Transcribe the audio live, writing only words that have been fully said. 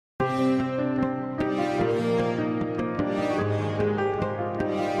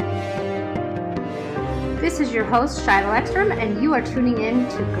This is your host, Shiloh Ekstrom, and you are tuning in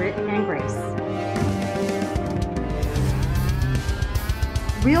to Grit and Grace.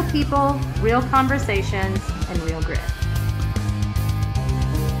 Real people, real conversations, and real grit.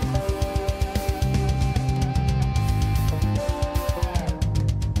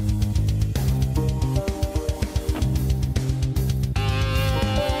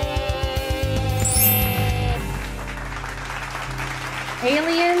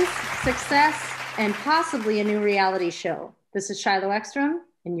 Aliens, success, and possibly a new reality show. This is Shiloh Ekstrom,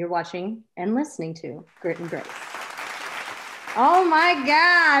 and you're watching and listening to Grit and Grace. Oh my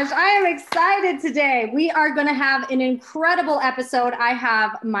gosh, I am excited today. We are going to have an incredible episode. I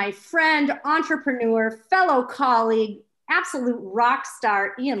have my friend, entrepreneur, fellow colleague, absolute rock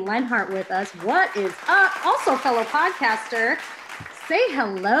star, Ian Lenhart with us. What is up? Also fellow podcaster. Say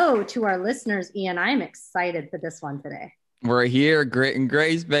hello to our listeners, Ian. I am excited for this one today. We're here, Grit and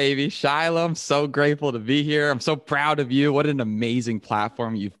Grace, baby. Shiloh, I'm so grateful to be here. I'm so proud of you. What an amazing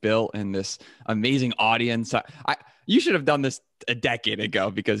platform you've built and this amazing audience. You should have done this a decade ago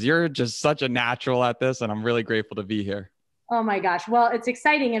because you're just such a natural at this, and I'm really grateful to be here. Oh my gosh. Well, it's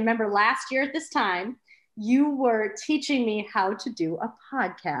exciting. And remember last year at this time, you were teaching me how to do a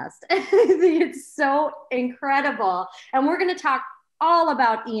podcast. It's so incredible. And we're going to talk all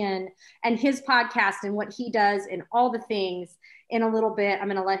about Ian and his podcast and what he does and all the things in a little bit. I'm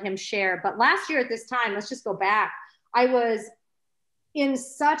going to let him share. But last year at this time, let's just go back. I was in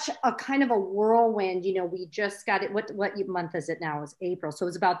such a kind of a whirlwind. You know, we just got it. What month is it now? It was April. So it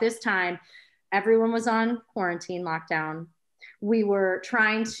was about this time. Everyone was on quarantine lockdown. We were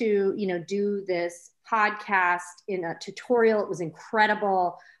trying to, do this podcast in a tutorial. It was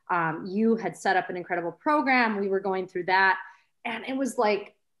incredible. You had set up an incredible program. We were going through that. And it was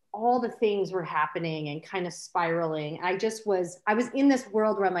like all the things were happening and kind of spiraling. I was in this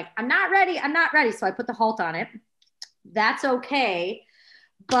world where I'm like, I'm not ready. So I put the halt on it. That's okay.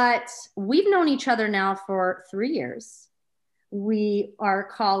 But we've known each other now for 3 years. We are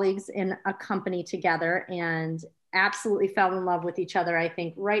colleagues in a company together and absolutely fell in love with each other, I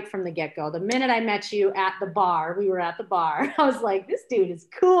think, right from the get-go. The minute I met you at the bar, we were at the bar, I was like, this dude is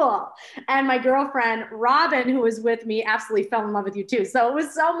cool. And my girlfriend, Robin, who was with me, absolutely fell in love with you too. So it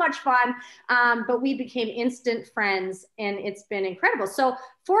was so much fun. But we became instant friends and it's been incredible. So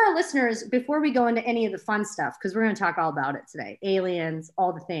for our listeners, before we go into any of the fun stuff, because we're going to talk all about it today, aliens,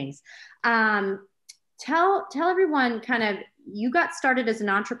 all the things, tell everyone kind of, you got started as an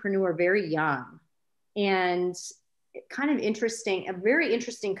entrepreneur very young and kind of interesting, a very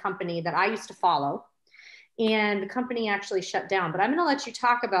interesting company that I used to follow. And the company actually shut down, but I'm going to let you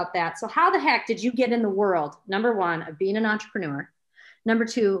talk about that. So how the heck did you get in the world, number one, of being an entrepreneur? Number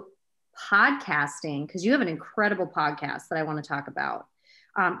two, podcasting, because you have an incredible podcast that I want to talk about.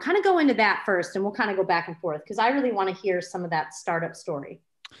 Kind of go into that first and we'll kind of go back and forth because I really want to hear some of that startup story.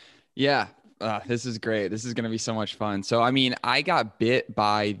 Yeah. This is great. This is going to be so much fun. So, I got bit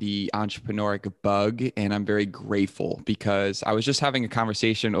by the entrepreneuric bug and I'm very grateful because I was just having a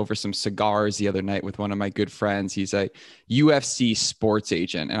conversation over some cigars the other night with one of my good friends. He's a UFC sports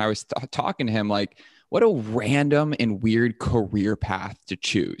agent. And I was talking to him like, what a random and weird career path to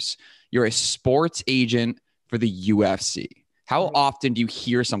choose. You're a sports agent for the UFC. How often do you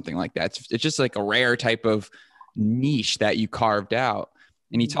hear something like that? It's just like a rare type of niche that you carved out.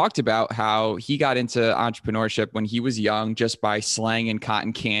 And he talked about how he got into entrepreneurship when he was young, just by slanging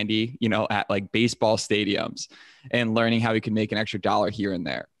cotton candy, at like baseball stadiums and learning how he could make an extra dollar here and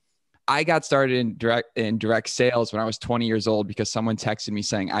there. I got started in direct sales when I was 20 years old because someone texted me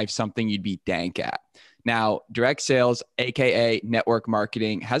saying, I have something you'd be dank at. Now, direct sales, AKA network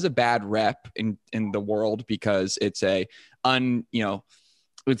marketing, has a bad rep in the world because it's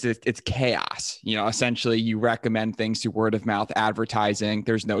it's chaos. Essentially you recommend things through word of mouth advertising.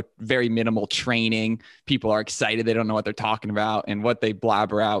 There's very minimal training. People are excited. They don't know what they're talking about. And what they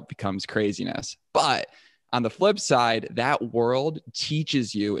blabber out becomes craziness. But on the flip side, that world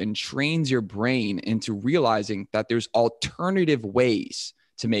teaches you and trains your brain into realizing that there's alternative ways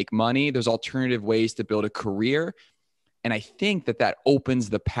to make money. There's alternative ways to build a career. And I think that opens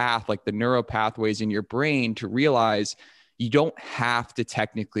the path, like the neural pathways in your brain, to realize you don't have to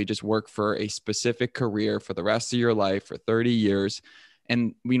technically just work for a specific career for the rest of your life for 30 years.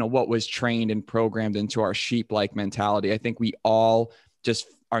 And what was trained and programmed into our sheep-like mentality. I think we all just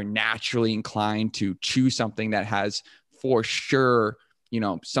are naturally inclined to choose something that has for sure,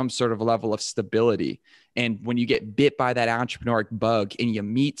 some sort of level of stability. And when you get bit by that entrepreneuric bug and you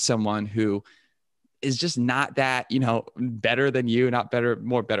meet someone who is just not that, better than you, not better,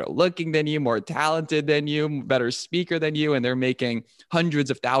 more better looking than you, more talented than you, better speaker than you. And they're making hundreds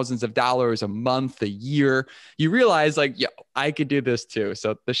of thousands of dollars a month, a year. You realize like, yo, I could do this too.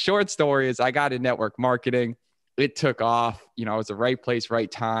 So the short story is I got in network marketing. It took off, I was the right place, right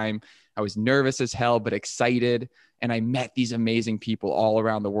time. I was nervous as hell, but excited. And I met these amazing people all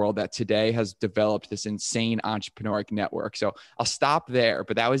around the world that today has developed this insane entrepreneuric network. So I'll stop there,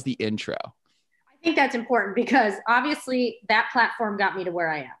 but that was the intro. I think that's important because obviously that platform got me to where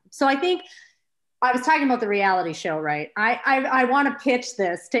I am. So I think I was talking about the reality show, right? I want to pitch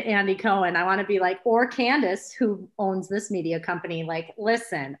this to Andy Cohen. I want to be like, or Candace, who owns this media company, like,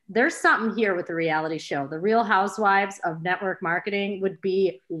 listen, there's something here with the reality show. The Real Housewives of network marketing would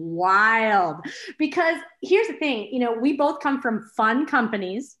be wild. Because here's the thing, we both come from fun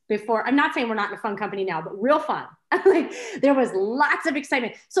companies before. I'm not saying we're not in a fun company now, but real fun. Like there was lots of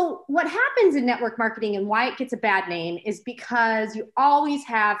excitement. So what happens in network marketing and why it gets a bad name is because you always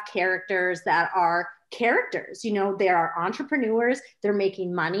have characters that are characters. They are entrepreneurs. They're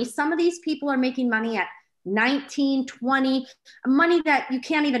making money. Some of these people are making money at 19, 20, money that you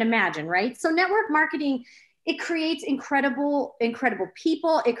can't even imagine, right? So network marketing, it creates incredible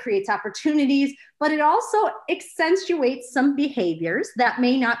people. It creates opportunities, but it also accentuates some behaviors that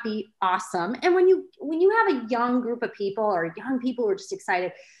may not be awesome. And when you have a young group of people or young people who are just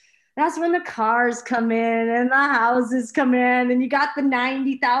excited, that's when the cars come in and the houses come in and you got the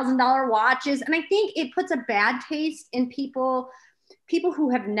 $90,000 watches. And I think it puts a bad taste in people who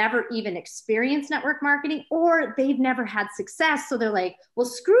have never even experienced network marketing or they've never had success. So they're like, well,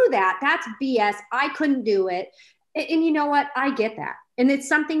 screw that. That's BS. I couldn't do it. And you know what? I get that. And it's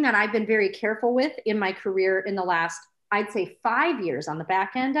something that I've been very careful with in my career in the last, I'd say 5 years on the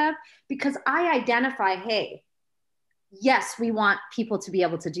back end of, because I identify, hey, yes, we want people to be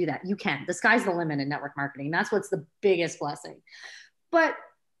able to do that. You can. The sky's the limit in network marketing. That's what's the biggest blessing. But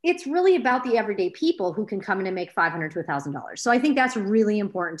it's really about the everyday people who can come in and make $500 to $1,000. So I think that's really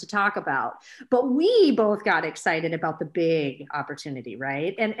important to talk about. But we both got excited about the big opportunity,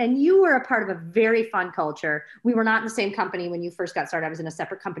 right? And you were a part of a very fun culture. We were not in the same company when you first got started. I was in a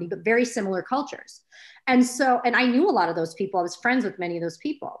separate company, but very similar cultures. And I knew a lot of those people. I was friends with many of those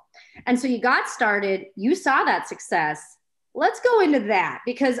people. And so you got started, you saw that success. Let's go into that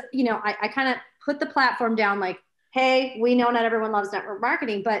because, I kind of put the platform down like, hey, we know not everyone loves network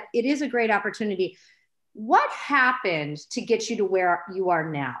marketing, but it is a great opportunity. What happened to get you to where you are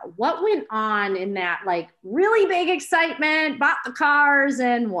now? What went on in that like really big excitement, bought the cars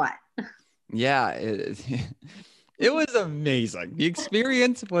and what? Yeah, it was amazing. The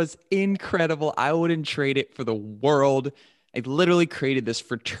experience was incredible. I wouldn't trade it for the world. I literally created this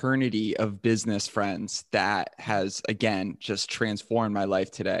fraternity of business friends that has, again, just transformed my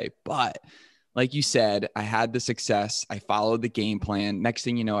life today. But like you said, I had the success. I followed the game plan. Next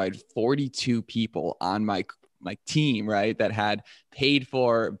thing you know, I had 42 people on my team, right, that had paid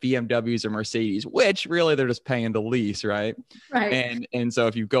for BMWs or Mercedes, which really they're just paying the lease, right? Right. And so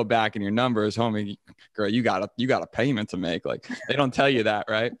if you go back in your numbers, homie, girl, you got a payment to make. Like they don't tell you that,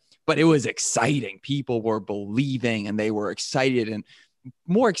 right? But it was exciting. People were believing and they were excited and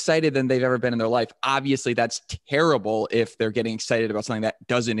more excited than they've ever been in their life. Obviously, that's terrible if they're getting excited about something that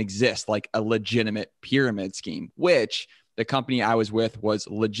doesn't exist, like a legitimate pyramid scheme, which the company I was with was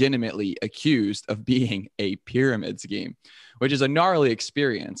legitimately accused of being a pyramid scheme, which is a gnarly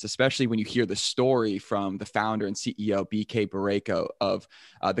experience, especially when you hear the story from the founder and CEO, BK Barreco, of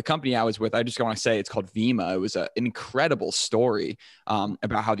the company I was with. I just want to say it's called Vima. It was an incredible story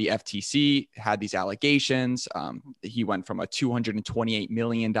about how the FTC had these allegations. He went from a $228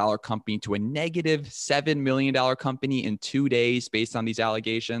 million company to a negative $7 million company in 2 days based on these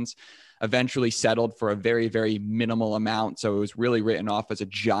allegations. Eventually settled for a very, very minimal amount. So it was really written off as a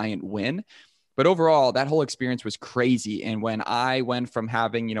giant win. But overall, that whole experience was crazy. And when I went from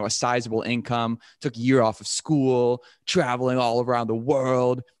having, a sizable income, took a year off of school, traveling all around the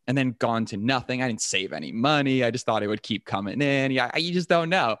world, and then gone to nothing, I didn't save any money. I just thought it would keep coming in. Yeah, you just don't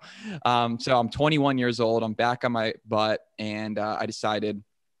know. So I'm 21 years old. I'm back on my butt. And I decided,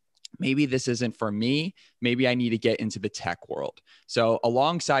 maybe this isn't for me. Maybe I need to get into the tech world. So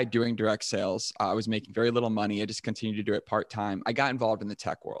alongside doing direct sales, I was making very little money. I just continued to do it part-time. I got involved in the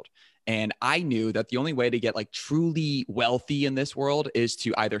tech world. And I knew that the only way to get like truly wealthy in this world is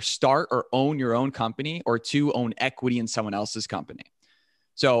to either start or own your own company or to own equity in someone else's company.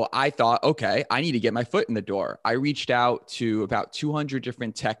 So I thought, okay, I need to get my foot in the door. I reached out to about 200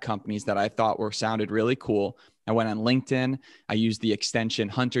 different tech companies that I thought sounded really cool. I went on LinkedIn. I used the extension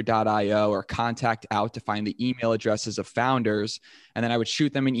hunter.io or contact out to find the email addresses of founders. And then I would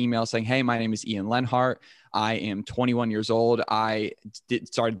shoot them an email saying, hey, my name is Ian Lenhart. I am 21 years old. I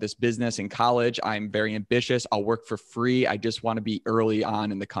started this business in college. I'm very ambitious. I'll work for free. I just want to be early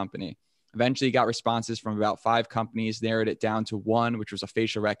on in the company. Eventually got responses from about 5 companies, narrowed it down to one, which was a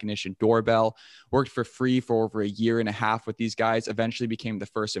facial recognition doorbell. Worked for free for over a year and a half with these guys, eventually became the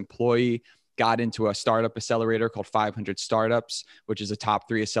first employee, got into a startup accelerator called 500 Startups, which is a top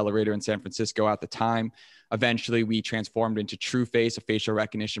 3 accelerator in San Francisco at the time. Eventually, we transformed into TrueFace, a facial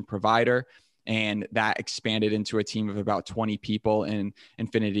recognition provider, and that expanded into a team of about 20 people in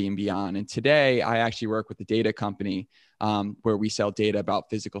Infinity and beyond. And today, I actually work with a data company where we sell data about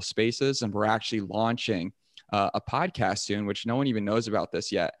physical spaces. And we're actually launching a podcast soon, which no one even knows about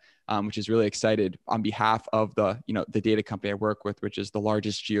this yet, which is really excited on behalf of the data company I work with, which is the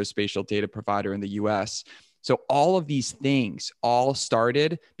largest geospatial data provider in the US. So all of these things all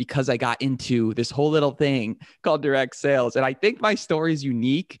started because I got into this whole little thing called direct sales. And I think my story is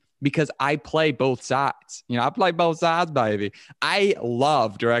unique because I play both sides. I play both sides, baby. I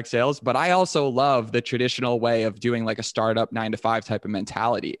love direct sales, but I also love the traditional way of doing like a startup 9-to-5 type of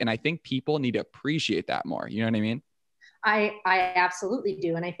mentality. And I think people need to appreciate that more. You know what I mean? I absolutely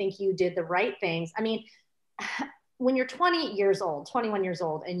do. And I think you did the right things. I mean, when you're 20 years old, 21 years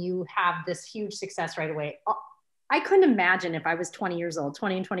old, and you have this huge success right away, I couldn't imagine if I was 20 years old,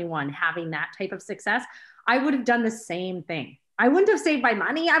 20 and 21, having that type of success. I would have done the same thing. I wouldn't have saved my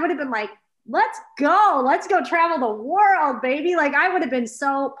money. I would have been like, let's go travel the world, baby. Like I would have been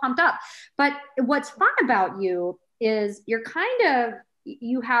so pumped up. But what's fun about you is you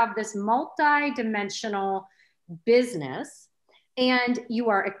have this multi-dimensional business, and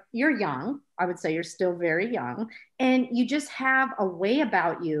you're young. I would say you're still very young, and you just have a way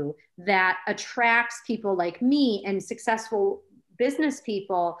about you that attracts people like me and successful business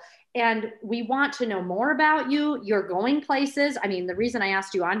people. And we want to know more about you. You're going places. I mean, the reason I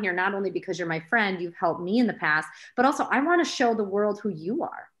asked you on here, not only because you're my friend, you've helped me in the past, but also I want to show the world who you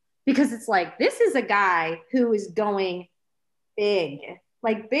are, because it's like, this is a guy who is going big,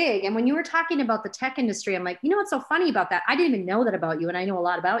 like big. And when you were talking about the tech industry, I'm like, what's so funny about that? I didn't even know that about you. And I know a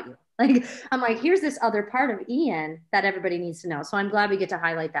lot about you. Like, I'm like, here's this other part of Ian that everybody needs to know. So I'm glad we get to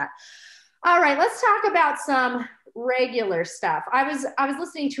highlight that. All right, let's talk about some regular stuff. I was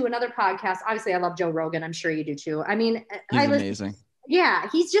listening to another podcast. Obviously, I love Joe Rogan. I'm sure you do too. I mean, he's amazing. Yeah,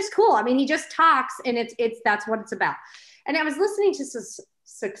 he's just cool. I mean, he just talks, and that's what it's about. And I was listening to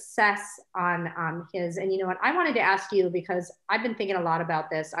success on his, and you know what? I wanted to ask you, because I've been thinking a lot about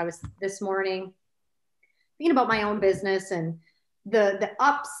this. I was this morning thinking about my own business and the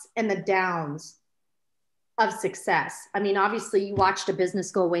ups and the downs of success. I mean, obviously, you watched a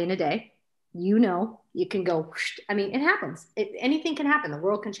business go away in a day. You can go, I mean, it happens. Anything can happen. The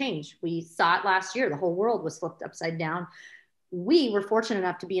world can change. We saw it last year. The whole world was flipped upside down. We were fortunate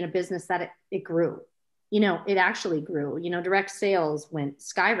enough to be in a business that it grew. It actually grew. Direct sales went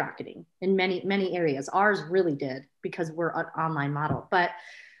skyrocketing in many, many areas. Ours really did, because we're an online model. But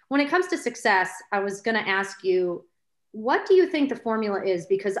when it comes to success, I was going to ask you, what do you think the formula is?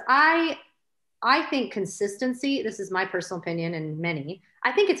 Because I think consistency, this is my personal opinion, and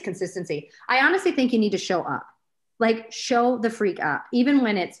I think it's consistency. I honestly think you need to show up, like show the freak up, even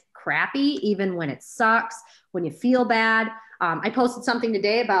when it's crappy, even when it sucks, when you feel bad. I posted something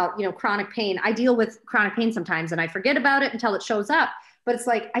today about, chronic pain. I deal with chronic pain sometimes, and I forget about it until it shows up, but it's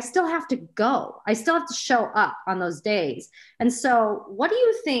like, I still have to go. I still have to show up on those days. And so what do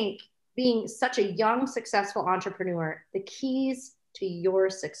you think, being such a young, successful entrepreneur, the keys to your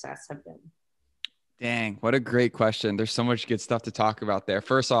success have been? Dang, what a great question. There's so much good stuff to talk about there.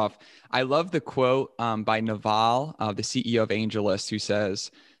 First off, I love the quote by Naval, the CEO of AngelList, who says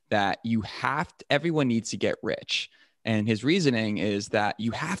that everyone needs to get rich. And his reasoning is that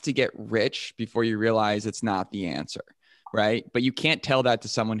you have to get rich before you realize it's not the answer, right? But you can't tell that to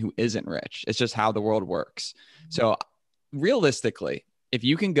someone who isn't rich. It's just how the world works. So realistically, if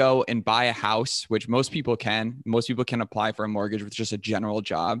you can go and buy a house, which most people can apply for a mortgage with just a general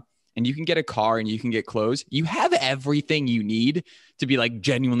job, and you can get a car and you can get clothes, you have everything you need to be like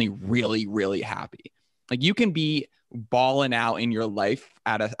genuinely really, really happy. Like you can be balling out in your life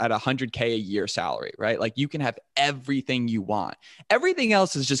at a 100K a year salary, right? Like you can have everything you want. Everything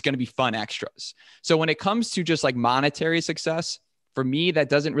else is just going to be fun extras. So when it comes to just like monetary success, for me, that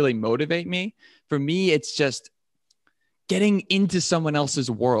doesn't really motivate me. For me, it's just getting into someone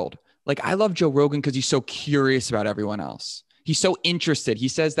else's world. Like I love Joe Rogan because he's so curious about everyone else. He's so interested. He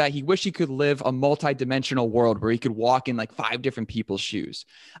says that he wished he could live a multi-dimensional world where he could walk in like 5 different people's shoes.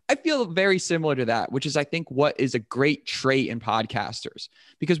 I feel very similar to that, which is, I think, what is a great trait in podcasters,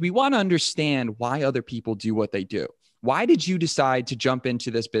 because we want to understand why other people do what they do. Why did you decide to jump into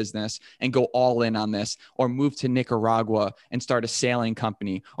this business and go all in on this, or move to Nicaragua and start a sailing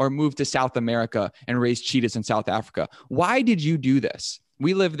company, or move to South America and raise cheetahs in South Africa? Why did you do this?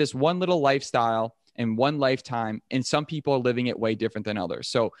 We live this one little lifestyle in one lifetime, and some people are living it way different than others.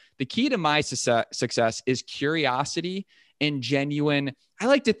 So the key to my success is curiosity and genuine. I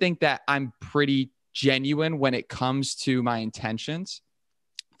like to think that I'm pretty genuine when it comes to my intentions.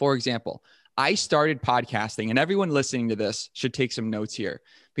 For example, I started podcasting, and everyone listening to this should take some notes here,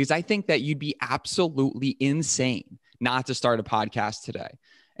 because I think that you'd be absolutely insane not to start a podcast today.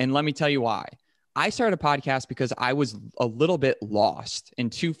 And let me tell you why. I started a podcast because I was a little bit lost in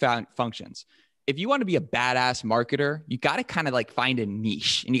 2 functions. If you want to be a badass marketer, you got to kind of like find a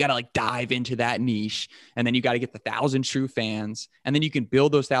niche, and you got to like dive into that niche. And then you got to get the 1,000 true fans. And then you can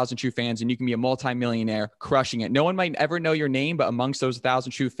build those 1,000 true fans, and you can be a multimillionaire crushing it. No one might ever know your name, but amongst those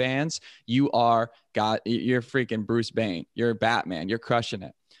 1,000 true fans, you're freaking Bruce Wayne. You're Batman. You're crushing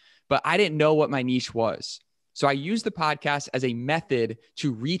it. But I didn't know what my niche was. So I used the podcast as a method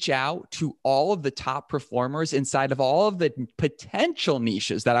to reach out to all of the top performers inside of all of the potential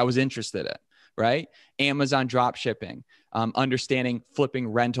niches that I was interested in. Right? Amazon drop shipping, understanding flipping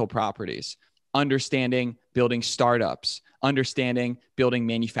rental properties, understanding building startups, understanding building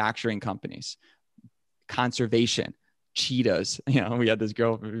manufacturing companies, conservation, cheetahs. We had this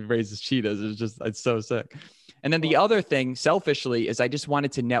girl who raises cheetahs. It's so sick. And then the other thing, selfishly, is I just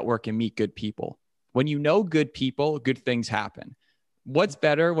wanted to network and meet good people. When you know good people, good things happen. What's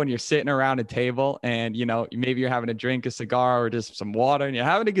better when you're sitting around a table and, maybe you're having a drink, a cigar, or just some water, and you're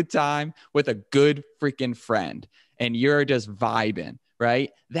having a good time with a good freaking friend and you're just vibing, right?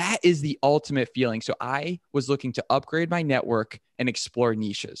 That is the ultimate feeling. So I was looking to upgrade my network and explore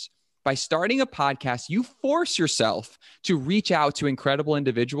niches. By starting a podcast, you force yourself to reach out to incredible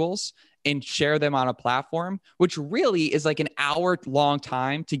individuals and share them on a platform, which really is like an hour-long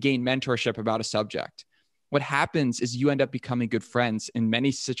time to gain mentorship about a subject. What happens is you end up becoming good friends in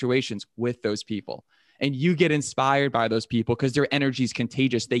many situations with those people. And you get inspired by those people because their energy is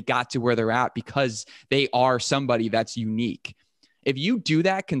contagious. They got to where they're at because they are somebody that's unique. If you do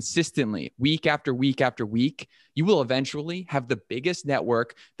that consistently, week after week after week, you will eventually have the biggest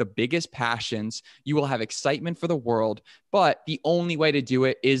network, the biggest passions. You will have excitement for the world. But the only way to do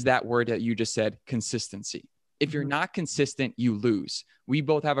it is that word that you just said, consistency. If you're not consistent, you lose. We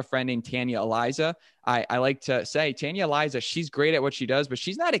both have a friend named Tanya Eliza. I like to say Tanya Eliza, she's great at what she does, but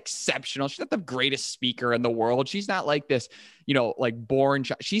she's not exceptional. She's not the greatest speaker in the world. She's not like this,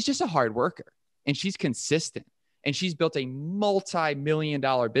 she's just a hard worker, and she's consistent. And she's built a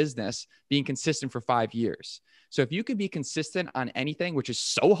multi-million-dollar business being consistent for 5 years. So if you can be consistent on anything, which is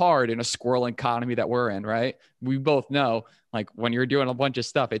so hard in a squirrel economy that we're in, right? We both know, like when you're doing a bunch of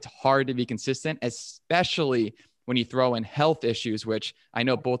stuff, it's hard to be consistent, especially when you throw in health issues, which I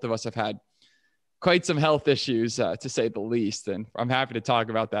know both of us have had quite some health issues, to say the least. And I'm happy to talk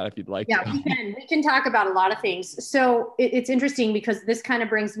about that if you'd like to. We can talk about a lot of things. So it's interesting because this kind of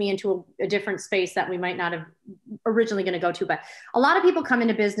brings me into a different space that we might not have originally going to go to. But a lot of people come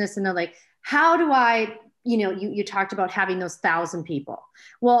into business and they're like, how do I, you talked about having those 1,000 people.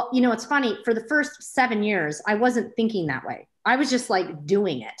 Well, it's funny, for the first 7 years, I wasn't thinking that way. I was just like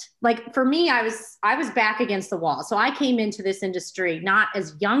doing it. Like for me, I was back against the wall. So I came into this industry, not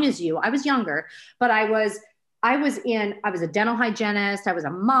as young as you. I was younger, but I was a dental hygienist. I was a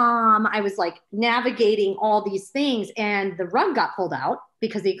mom. I was like navigating all these things, and the rug got pulled out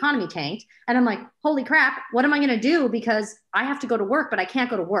because the economy tanked. And I'm like, holy crap, what am I going to do? Because I have to go to work, but I can't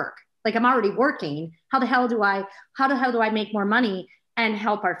go to work. Like I'm already working. How the hell do I make more money and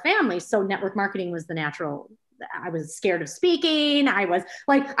help our family? So network marketing was the natural. I was scared of speaking. I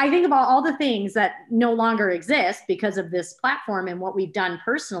think about all the things that no longer exist because of this platform and what we've done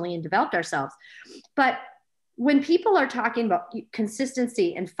personally and developed ourselves. But when people are talking about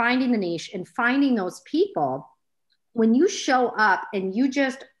consistency and finding the niche and finding those people, when you show up and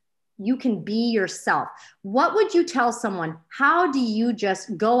you can be yourself, what would you tell someone? How do you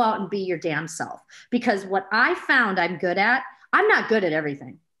just go out and be your damn self? Because what I found I'm good at, I'm not good at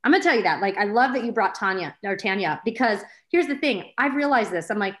everything. I'm going to tell you that. Like, I love that you brought Tanya up, because here's the thing. I've realized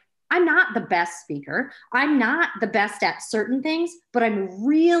this. I'm like, I'm not the best speaker. I'm not the best at certain things, but I'm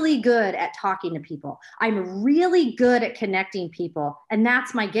really good at talking to people. I'm really good at connecting people. And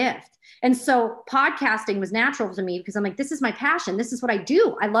that's my gift. And so podcasting was natural to me because I'm like, this is my passion. This is what I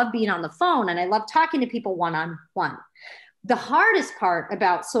do. I love being on the phone and I love talking to people one-on-one. The hardest part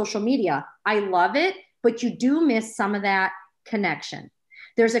about social media, I love it, but you do miss some of that connection.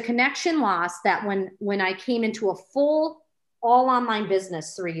 There's a connection loss that when I came into a full all online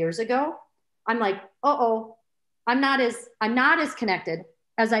business 3 years ago, I'm like, uh-oh, I'm not as connected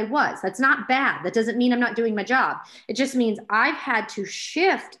as I was. That's not bad. That doesn't mean I'm not doing my job. It just means I've had to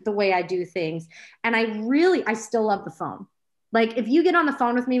shift the way I do things. And I still love the phone. Like if you get on the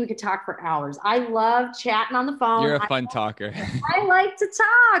phone with me, we could talk for hours. I love chatting on the phone. You're a fun talker. I like to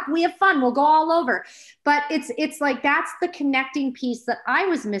talk. We have fun. We'll go all over. But it's like that's the connecting piece that I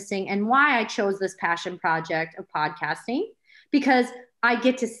was missing and why I chose this passion project of podcasting, because I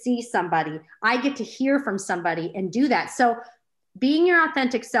get to see somebody. I get to hear from somebody and do that. So being your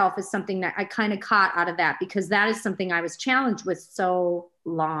authentic self is something that I kind of caught out of that, because that is something I was challenged with so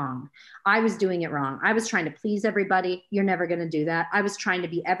long. I was doing it wrong. I was trying to please everybody. You're never going to do that. I was trying to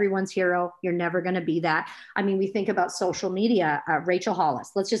be everyone's hero. You're never going to be that. I mean, we think about social media, Rachel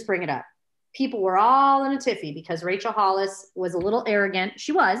Hollis, let's just bring it up. People were all in a tiffy because Rachel Hollis was a little arrogant.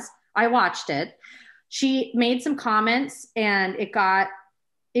 She was. I watched it. She made some comments and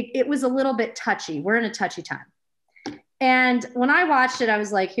it was a little bit touchy. We're in a touchy time. And when I watched it, I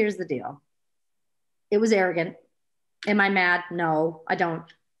was like, here's the deal. It was arrogant. Am I mad? No, I don't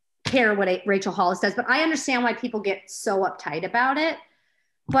care what Rachel Hollis does, but I understand why people get so uptight about it.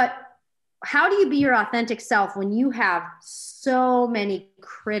 But how do you be your authentic self when you have so many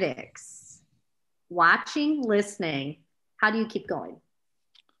critics watching, listening? How do you keep going?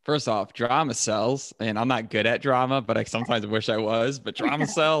 First off, drama sells, and I'm not good at drama, but I sometimes wish I was, but drama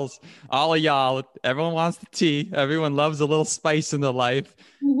sells. All of y'all, everyone wants the tea. Everyone loves a little spice in their life.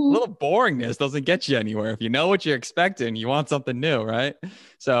 Mm-hmm. A little boringness doesn't get you anywhere. If you know what you're expecting, you want something new, right?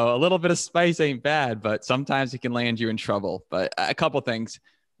 So a little bit of spice ain't bad, but sometimes it can land you in trouble. But a couple things.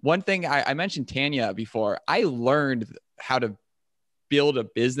 One thing, I mentioned Tanya before. I learned how to build a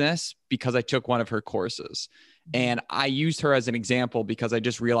business because I took one of her courses. And I used her as an example because I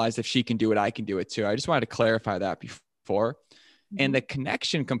just realized if she can do it, I can do it too. I just wanted to clarify that before. And the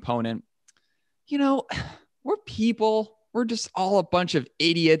connection component, we're people. We're just all a bunch of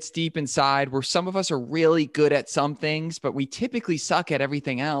idiots deep inside, where some of us are really good at some things, but we typically suck at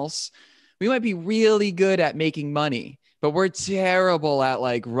everything else. We might be really good at making money, but we're terrible at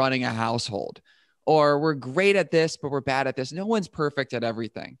like running a household. Or we're great at this, but we're bad at this. No one's perfect at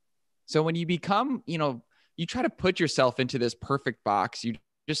everything. So when you become, you try to put yourself into this perfect box, you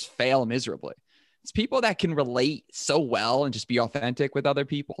just fail miserably. It's people that can relate so well and just be authentic with other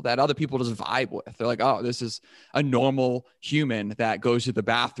people that other people just vibe with. They're like, oh, this is a normal human that goes to the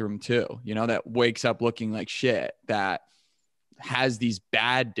bathroom too, that wakes up looking like shit, that has these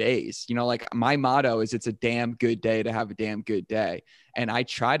bad days. Like my motto is, it's a damn good day to have a damn good day. And I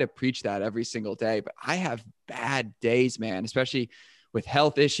try to preach that every single day, but I have bad days, man, especially with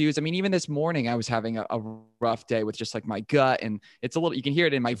health issues. I mean, even this morning, I was having a rough day with just like my gut, and it's a little, you can hear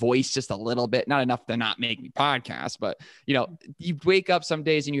it in my voice just a little bit, not enough to not make me podcast, but you wake up some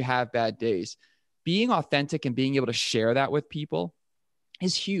days and you have bad days. Being authentic and being able to share that with people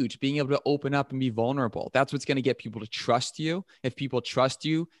is huge. Being able to open up and be vulnerable. That's what's going to get people to trust you. If people trust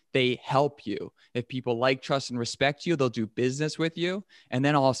you, they help you. If people like, trust, and respect you, they'll do business with you. And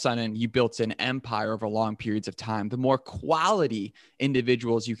then all of a sudden you built an empire over long periods of time. The more quality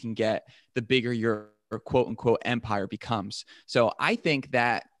individuals you can get, the bigger your quote unquote empire becomes. So I think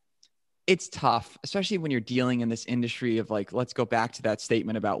that it's tough, especially when you're dealing in this industry of like, let's go back to that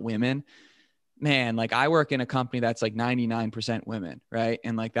statement about women. Man, like I work in a company that's like 99% women, right?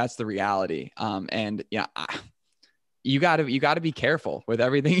 And like, that's the reality. And yeah, you gotta be careful with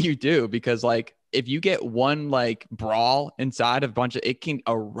everything you do, because like, if you get one like brawl inside of a bunch of, it can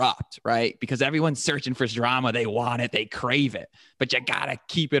erupt, right? Because everyone's searching for drama. They want it, they crave it, but you gotta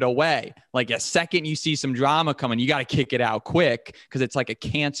keep it away. Like a second you see some drama coming, you gotta kick it out quick, because it's like a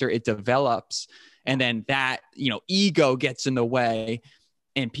cancer, it develops. And then that, ego gets in the way,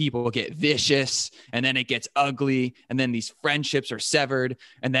 and people get vicious, and then it gets ugly, and then these friendships are severed,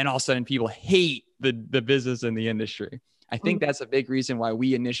 and then all of a sudden people hate the business and the industry. I think that's a big reason why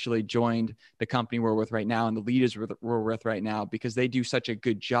we initially joined the company we're with right now and the leaders we're with right now, because they do such a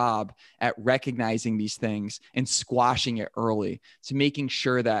good job at recognizing these things and squashing it early, to making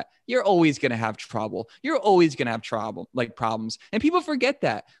sure that you're always going to have trouble. You're always going to have trouble, like problems. And people forget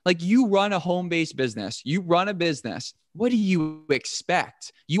that. Like, you run a home-based business, you run a business. What do you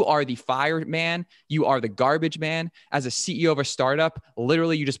expect? You are the fireman. You are the garbage man. As a CEO of a startup,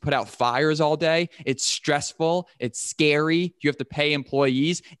 literally you just put out fires all day. It's stressful. It's scary. You have to pay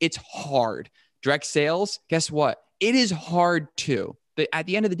employees. It's hard. Direct sales, guess what? It is hard too. at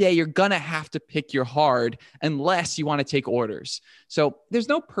the end of the day, you're going to have to pick your hard unless you want to take orders. So there's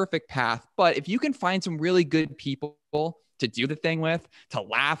no perfect path, but if you can find some really good people to do the thing with, to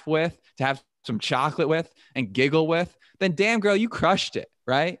laugh with, to have some chocolate with and giggle with, then damn girl, you crushed it,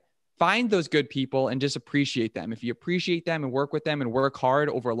 right? Find those good people and just appreciate them. If you appreciate them and work with them and work hard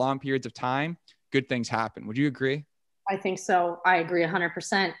over long periods of time, good things happen. Would you agree? I think so. I agree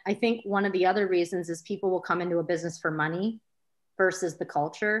 100%. I think one of the other reasons is people will come into a business for money versus the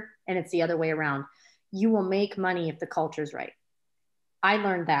culture. And it's the other way around. You will make money if the culture's right. I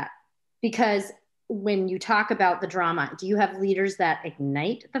learned that because when you talk about the drama, do you have leaders that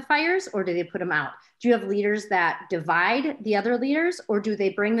ignite the fires or do they put them out? Do you have leaders that divide the other leaders or do they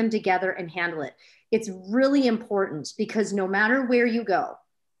bring them together and handle it? It's really important because no matter where you go,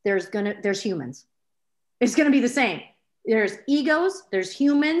 there's humans. It's going to be the same. There's egos, there's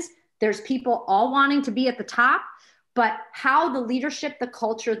humans, there's people all wanting to be at the top, but how the leadership, the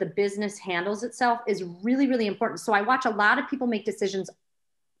culture, the business handles itself is really, really important. So I watch a lot of people make decisions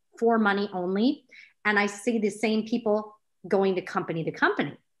for money only. And I see the same people going to company.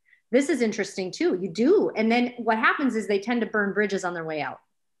 This is interesting too. You do. And then what happens is they tend to burn bridges on their way out.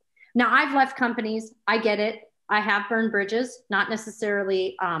 Now I've left companies. I get it. I have burned bridges, not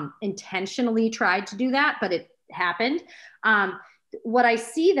necessarily intentionally tried to do that, but it happened. What I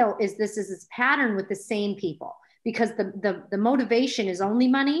see though, is this pattern with the same people because the motivation is only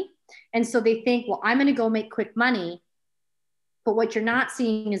money. And so they think, well, I'm going to go make quick money. But what you're not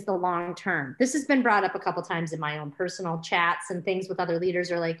seeing is the long term. This has been brought up a couple of times in my own personal chats and things with other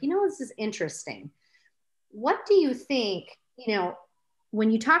leaders are like, this is interesting. What do you think, when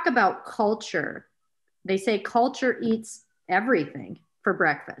you talk about culture, they say culture eats everything for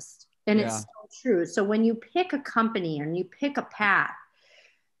breakfast. And it's so true. So when you pick a company and you pick a path,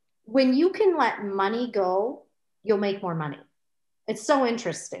 when you can let money go, you'll make more money. It's so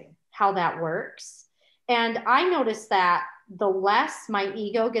interesting how that works. And I noticed that the less my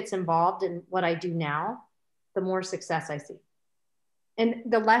ego gets involved in what I do now, the more success I see. And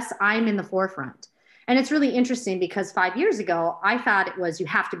the less I'm in the forefront. And it's really interesting because 5 years ago, I thought it was, you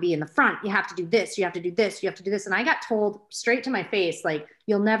have to be in the front. You have to do this. You have to do this. You have to do this. And I got told straight to my face, like,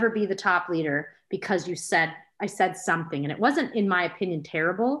 you'll never be the top leader because I said something. And it wasn't, in my opinion,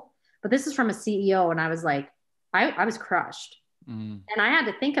 terrible, but this is from a CEO. And I was like, I was crushed. And I had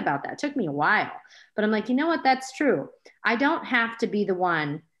to think about that. It took me a while, but I'm like, you know what? That's true. I don't have to be the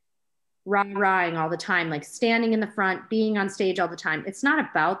one rah-rahing all the time, like standing in the front, being on stage all the time. It's not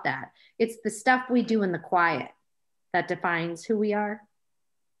about that. It's the stuff we do in the quiet that defines who we are.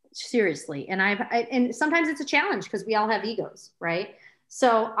 Seriously. And and sometimes it's a challenge because we all have egos, right?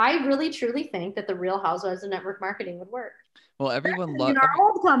 So I really, truly think that the Real Housewives of Network Marketing would work. Well, everyone loves our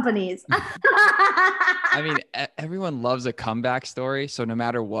old companies. I mean, everyone loves a comeback story. So no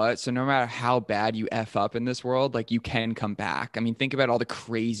matter how bad you F up in this world, like, you can come back. I mean, think about all the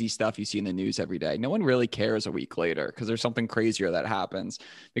crazy stuff you see in the news every day. No one really cares a week later because there's something crazier that happens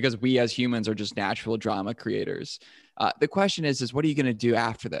because we as humans are just natural drama creators. The question is what are you going to do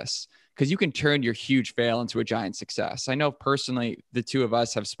after this? Because you can turn your huge fail into a giant success. I know personally, the two of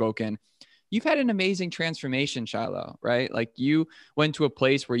us have spoken. You've had an amazing transformation, Shiloh, right? Like, you went to a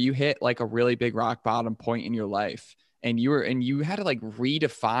place where you hit like a really big rock bottom point in your life and you had to like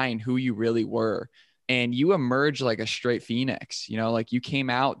redefine who you really were. And you emerged like a straight Phoenix, like you came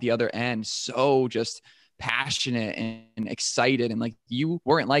out the other end so just passionate and excited. And like, you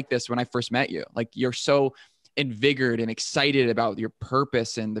weren't like this when I first met you. Like, you're so invigorated and excited about your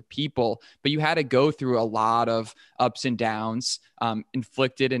purpose and the people, but you had to go through a lot of ups and downs,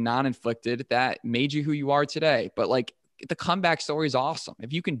 inflicted and non-inflicted, that made you who you are today. But like, the comeback story is awesome.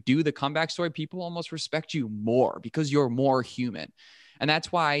 If you can do the comeback story, people almost respect you more because you're more human. And that's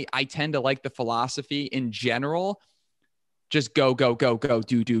why I tend to like the philosophy in general. Just go,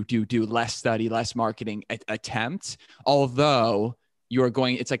 do, less study, less marketing attempt. Although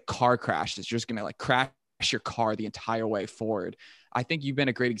it's like car crashes. You're just going to like crash your car the entire way forward. I think you've been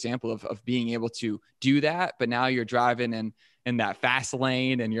a great example of being able to do that, but now you're driving in that fast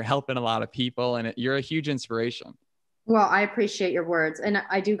lane and you're helping a lot of people and you're a huge inspiration. Well, I appreciate your words. And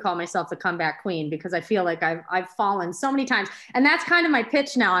I do call myself the comeback queen because I feel like I've fallen so many times. And that's kind of my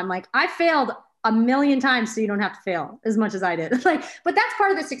pitch now. I'm like, I failed a million times so you don't have to fail as much as I did. But that's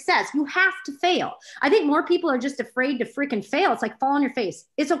part of the success. You have to fail. I think more people are just afraid to freaking fail. It's like, fall on your face.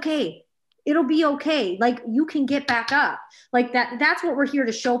 It's okay. It'll be okay. Like, you can get back up like that. That's what we're here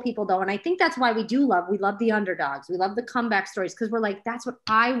to show people though. And I think that's why we love the underdogs. We love the comeback stories because we're like, that's what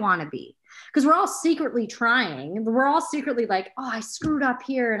I want to be. Because we're all secretly trying. We're all secretly like, oh, I screwed up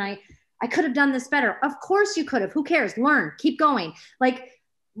here and I could have done this better. Of course you could have. Who cares? Learn, keep going. Like,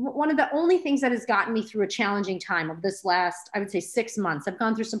 one of the only things that has gotten me through a challenging time of this last, I would say 6 months, I've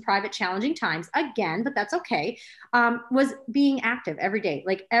gone through some private challenging times again, but that's okay, was being active every day.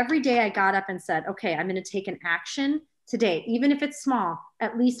 Like every day I got up and said, okay, I'm going to take an action today. Even if it's small,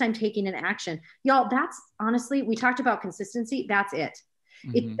 at least I'm taking an action. Y'all, that's honestly, we talked about consistency. That's it.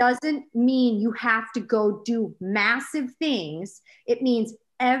 Mm-hmm. It doesn't mean you have to go do massive things. It means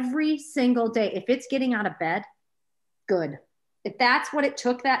every single day, if it's getting out of bed, good. If that's what it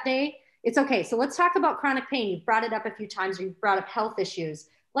took that day, it's okay. So let's talk about chronic pain. You've brought it up a few times, or you've brought up health issues.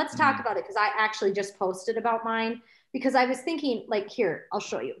 Let's talk about it, because I actually just posted about mine, because I was thinking, like, here, I'll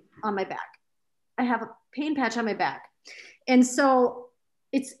show you on my back. I have a pain patch on my back. And so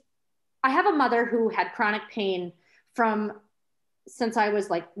I have a mother who had chronic pain since I was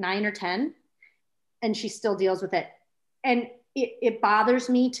like 9 or 10, and she still deals with it. And it bothers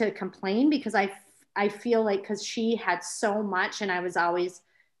me to complain, because I feel like, because she had so much, and I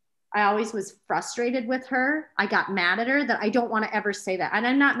always was frustrated with her. I got mad at her, that I don't want to ever say that. And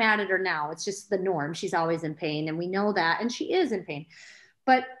I'm not mad at her now. It's just the norm. She's always in pain, and we know that, and she is in pain.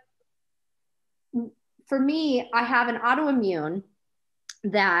 But for me, I have an autoimmune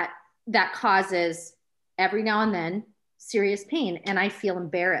that causes every now and then serious pain, and I feel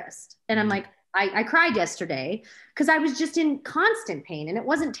embarrassed. And I'm like, I cried yesterday because I was just in constant pain, and it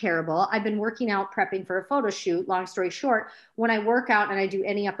wasn't terrible. I've been working out, prepping for a photo shoot. Long story short, when I work out and I do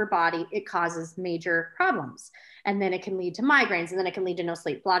any upper body, it causes major problems. And then it can lead to migraines, and then it can lead to no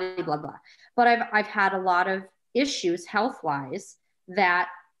sleep, blah, blah, blah, blah. But I've had a lot of issues health-wise that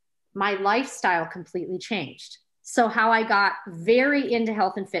my lifestyle completely changed. So how I got very into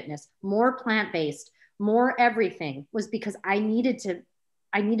health and fitness, more plant-based, more everything, was because I needed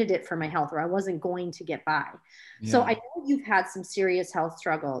it for my health, or I wasn't going to get by. Yeah. So I know you've had some serious health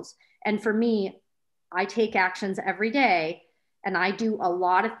struggles. And for me, I take actions every day, and I do a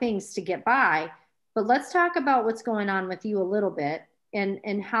lot of things to get by. But let's talk about what's going on with you a little bit,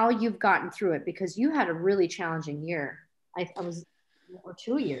 and how you've gotten through it, because you had a really challenging year. Or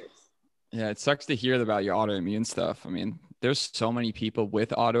 2 years. Yeah, it sucks to hear about your autoimmune stuff. I mean, there's so many people with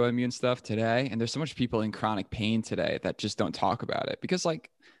autoimmune stuff today, and there's so much people in chronic pain today that just don't talk about it, because like,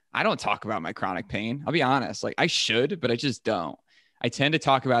 I don't talk about my chronic pain. I'll be honest. Like, I should, but I just don't. I tend to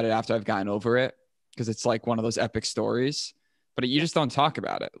talk about it after I've gotten over it, because it's like one of those epic stories, but you just don't talk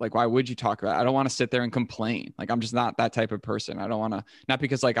about it. Like, why would you talk about it? I don't want to sit there and complain. Like, I'm just not that type of person. I don't want to, not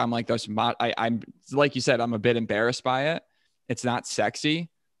because like, I'm like those, I'm like you said, I'm a bit embarrassed by it. It's not sexy.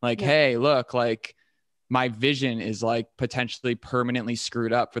 Like, yeah. Hey, look, like my vision is like potentially permanently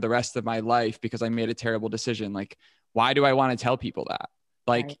screwed up for the rest of my life because I made a terrible decision. Like, why do I want to tell people that?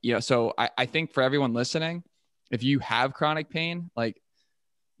 Like, right. You know, so I think for everyone listening, if you have chronic pain, like,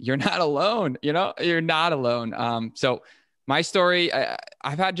 you're not alone, you know, you're not alone. So my story,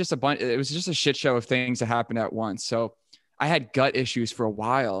 I've had just a bunch, it was just a shit show of things that happened at once. So I had gut issues for a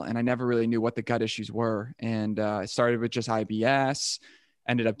while, and I never really knew what the gut issues were. And it started with just IBS,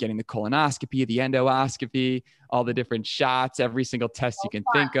 ended up getting the colonoscopy, the endoscopy, all the different shots, every single test you can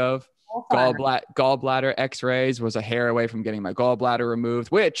think of. Gallbladder x-rays, was a hair away from getting my gallbladder removed,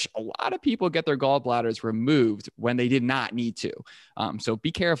 which a lot of people get their gallbladders removed when they did not need to. So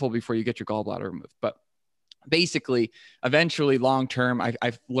be careful before you get your gallbladder removed. But basically, eventually, long-term,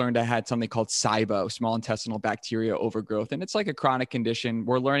 I've learned I had something called SIBO, small intestinal bacteria overgrowth. And it's like a chronic condition.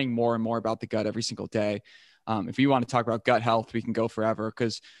 We're learning more and more about the gut every single day. If you want to talk about gut health, we can go forever,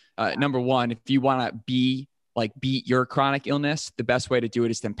 because number one, if you want to beat your chronic illness, the best way to do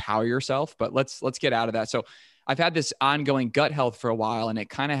it is to empower yourself. But let's get out of that. So I've had this ongoing gut health for a while, and it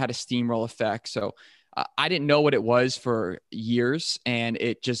kind of had a steamroll effect. So I didn't know what it was for years, and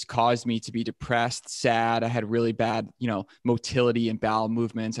it just caused me to be depressed, sad. I had really bad, motility and bowel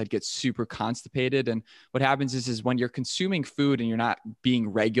movements. I'd get super constipated. And what happens is when you're consuming food and you're not being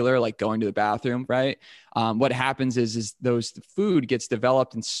regular, like going to the bathroom, right? What happens is those food gets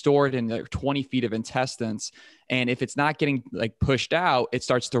developed and stored in the 20 feet of intestines. And if it's not getting like pushed out, it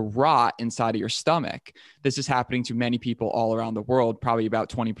starts to rot inside of your stomach. This is happening to many people all around the world, probably about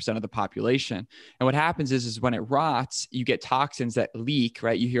 20% of the population. And what happens is when it rots, you get toxins that leak,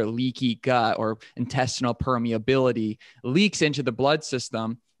 right? You hear leaky gut or intestinal permeability leaks into the blood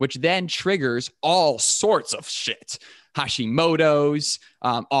system, which then triggers all sorts of shit. Hashimoto's,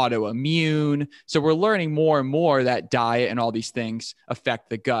 autoimmune. So we're learning more and more that diet and all these things affect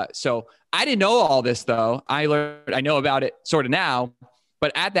the gut. So I didn't know all this though. I know about it sort of now,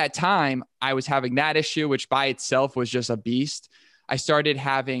 but at that time I was having that issue, which by itself was just a beast. I started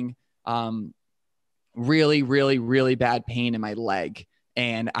having really, really, really bad pain in my leg.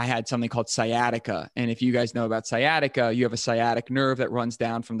 and I had something called sciatica. And if you guys know about sciatica, you have a sciatic nerve that runs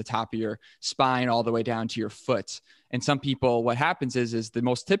down from the top of your spine all the way down to your foot. And some people, what happens is the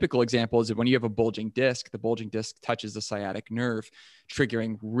most typical example is that when you have a bulging disc, the bulging disc touches the sciatic nerve,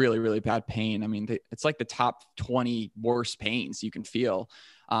 triggering really, really bad pain. I mean, it's like the top 20 worst pains you can feel.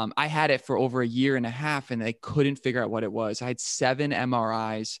 I had it for over a year and a half and they couldn't figure out what it was. I had 7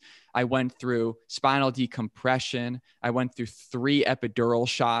 MRIs. I went through spinal decompression. I went through 3 epidural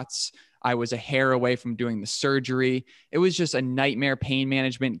shots. I was a hair away from doing the surgery. It was just a nightmare, pain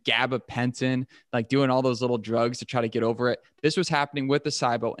management, gabapentin, like doing all those little drugs to try to get over it. This was happening with the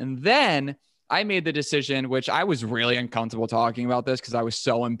SIBO. And then I made the decision, which I was really uncomfortable talking about this because I was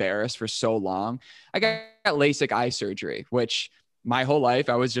so embarrassed for so long. I got LASIK eye surgery, which my whole life,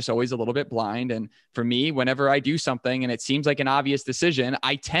 I was just always a little bit blind. And for me, whenever I do something and it seems like an obvious decision,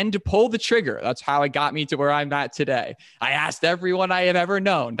 I tend to pull the trigger. That's how it got me to where I'm at today. I asked everyone I have ever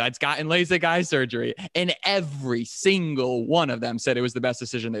known that's gotten LASIK eye surgery, and every single one of them said it was the best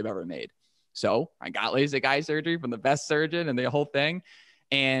decision they've ever made. So I got LASIK eye surgery from the best surgeon and the whole thing.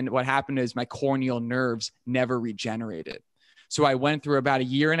 And what happened is my corneal nerves never regenerated. So I went through about a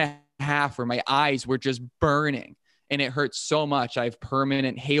year and a half where my eyes were just burning. And it hurts so much. I have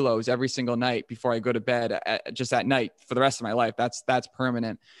permanent halos every single night before I go to bed, just at night for the rest of my life. That's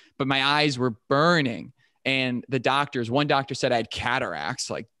permanent. But my eyes were burning. And one doctor said I had cataracts,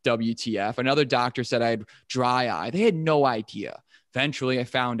 like WTF. Another doctor said I had dry eye. They had no idea. Eventually, I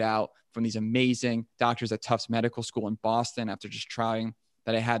found out from these amazing doctors at Tufts Medical School in Boston after just trying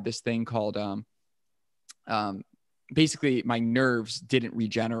that I had this thing called, basically my nerves didn't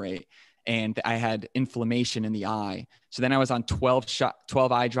regenerate. And I had inflammation in the eye. So then I was on 12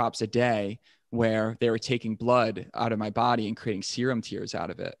 eye drops a day where they were taking blood out of my body and creating serum tears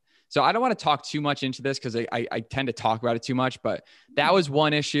out of it. So I don't want to talk too much into this because I tend to talk about it too much, but that was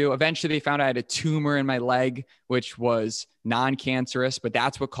one issue. Eventually they found I had a tumor in my leg, which was non-cancerous, but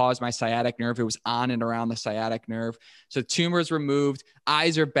that's what caused my sciatic nerve. It was on and around the sciatic nerve. So tumors removed,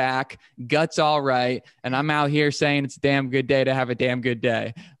 eyes are back, gut's all right. And I'm out here saying it's a damn good day to have a damn good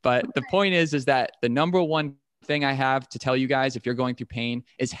day. But the point is that the number one thing I have to tell you guys, if you're going through pain,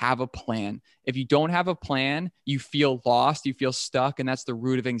 is have a plan. If you don't have a plan, you feel lost, you feel stuck, and that's the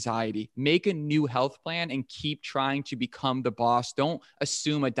root of anxiety. Make a new health plan and keep trying to become the boss. Don't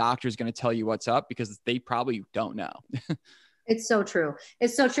assume a doctor is going to tell you what's up because they probably don't know. It's so true.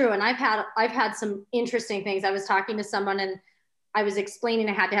 It's so true. And I've had some interesting things. I was talking to someone and I was explaining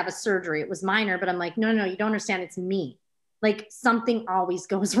I had to have a surgery. It was minor, but I'm like, no, you don't understand. It's me. Like something always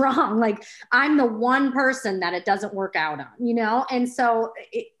goes wrong. Like I'm the one person that it doesn't work out on, you know? And so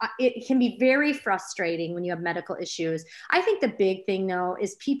it can be very frustrating when you have medical issues. I think the big thing though,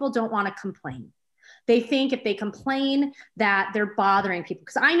 is people don't want to complain. They think if they complain that they're bothering people.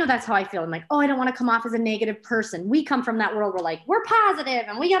 Cause I know that's how I feel. I'm like, oh, I don't want to come off as a negative person. We come from that world. We're like, we're positive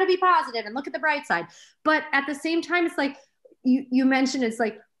and we got to be positive and look at the bright side. But at the same time, it's like you mentioned, it's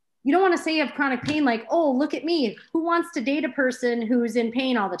like, you don't want to say you have chronic pain, like, oh, look at me. Who wants to date a person who's in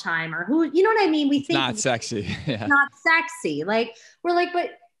pain all the time? Or who, you know what I mean? We think not sexy. Yeah. Not sexy. Like, we're like,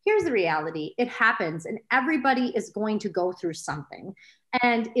 but here's the reality. It happens and everybody is going to go through something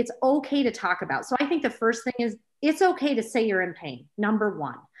and it's okay to talk about. So I think the first thing is it's okay to say you're in pain. Number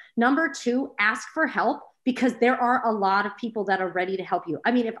one. Number two, ask for help because there are a lot of people that are ready to help you.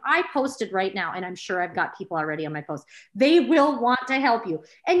 I mean, if I posted right now, and I'm sure I've got people already on my post, they will want to help you.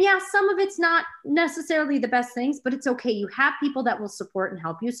 And yeah, some of it's not necessarily the best things, but it's okay. You have people that will support and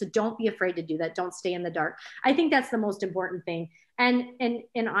help you. So don't be afraid to do that. Don't stay in the dark. I think that's the most important thing. And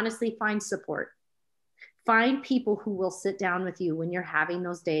honestly, find support. Find people who will sit down with you when you're having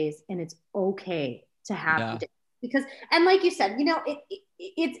those days, and it's okay to have days. Because, and like you said, you know,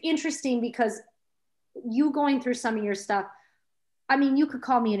 it's interesting because you going through some of your stuff, I mean, you could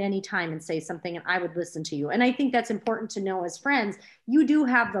call me at any time and say something and I would listen to you. And I think that's important to know as friends. You do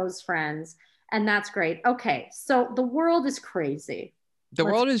have those friends and that's great. Okay. So the world is crazy. The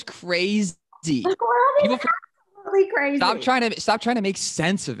world is crazy. The world is absolutely crazy. Stop trying to make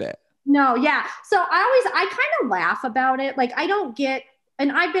sense of it. No. Yeah. So I kind of laugh about it. Like I don't get,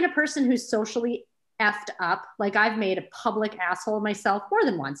 and I've been a person who's socially effed up. Like I've made a public asshole of myself more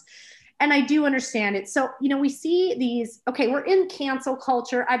than once. And I do understand it. So, you know, we see these, okay, we're in cancel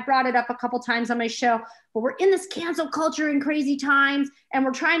culture. I brought it up a couple times on my show, but we're in this cancel culture in crazy times and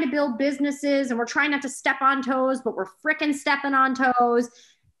we're trying to build businesses and we're trying not to step on toes, but we're fricking stepping on toes.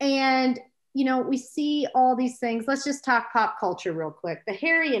 And, you know, we see all these things. Let's just talk pop culture real quick. The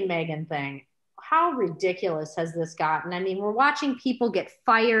Harry and Meghan thing. how ridiculous has this gotten? I mean, we're watching people get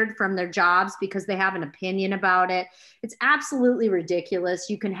fired from their jobs because they have an opinion about it. It's absolutely ridiculous.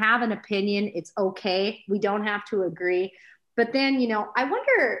 You can have an opinion. It's okay. We don't have to agree. But then, you know, I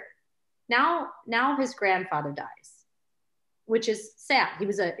wonder now his grandfather dies, which is sad. He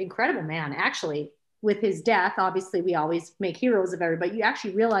was an incredible man, actually. With his death, obviously, we always make heroes of everybody. You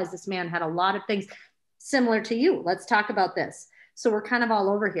actually realize this man had a lot of things similar to you. Let's talk about this. So we're kind of all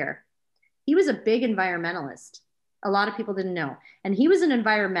over here. He was a big environmentalist. A lot of people didn't know. And he was an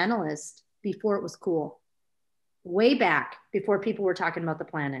environmentalist before it was cool, way back before people were talking about the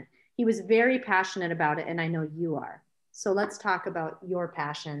planet. He was very passionate about it, and I know you are. So let's talk about your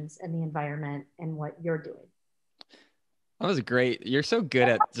passions and the environment and what you're doing. That was great. You're so good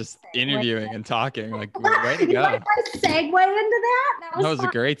at just interviewing and talking. Like, way to go. You like my segue into that? That was a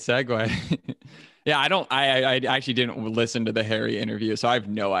great segue. Yeah, I actually didn't listen to the Harry interview, so I have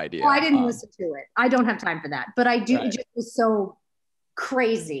no idea. Well, I didn't listen to it. I don't have time for that, but I do. Right. It just was so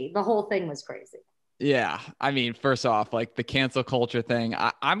crazy. The whole thing was crazy. Yeah. I mean, first off, like the cancel culture thing,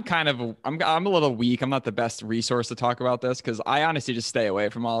 I'm a little weak. I'm not the best resource to talk about this because I honestly just stay away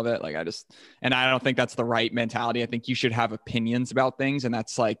from all of it. And I don't think that's the right mentality. I think you should have opinions about things, and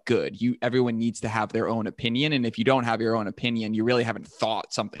that's like good. Everyone needs to have their own opinion. And if you don't have your own opinion, you really haven't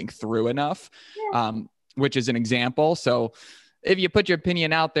thought something through enough, which is an example. So if you put your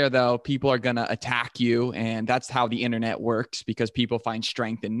opinion out there, though, people are going to attack you. And that's how the internet works, because people find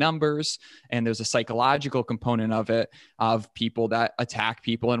strength in numbers. And there's a psychological component of it, of people that attack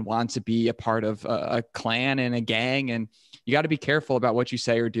people and want to be a part of a clan and a gang. And you got to be careful about what you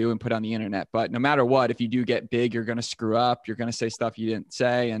say or do and put on the internet. But no matter what, if you do get big, you're going to screw up. You're going to say stuff you didn't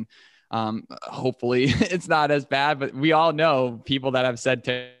say. And hopefully it's not as bad, but we all know people that have said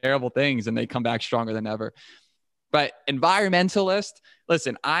terrible things and they come back stronger than ever. But environmentalist,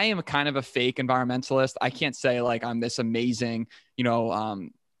 listen, I am kind of a fake environmentalist. I can't say like I'm this amazing,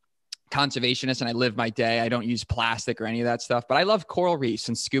 conservationist and I live my day. I don't use plastic or any of that stuff, but I love coral reefs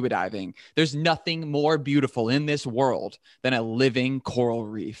and scuba diving. There's nothing more beautiful in this world than a living coral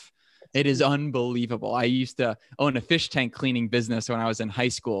reef. It is unbelievable. I used to own a fish tank cleaning business when I was in high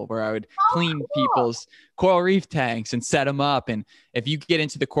school, where I would clean people's coral reef tanks and set them up. And if you get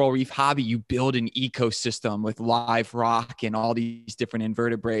into the coral reef hobby, you build an ecosystem with live rock and all these different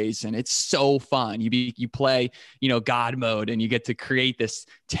invertebrates. And it's so fun. You play, God mode, and you get to create this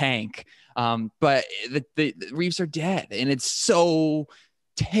tank. But the reefs are dead, and it's so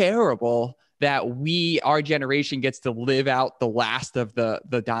terrible that our generation gets to live out the last of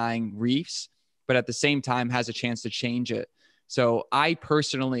the dying reefs, but at the same time has a chance to change it. So I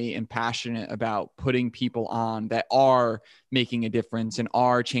personally am passionate about putting people on that are making a difference and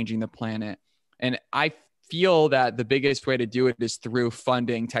are changing the planet. And I feel that the biggest way to do it is through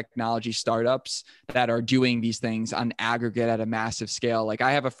funding technology startups that are doing these things on aggregate at a massive scale. Like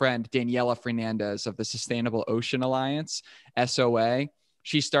I have a friend, Daniela Fernandez of the Sustainable Ocean Alliance, SOA.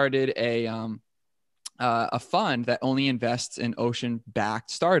 She started a fund that only invests in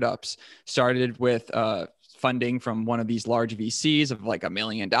ocean-backed startups. Started with funding from one of these large VCs of like $1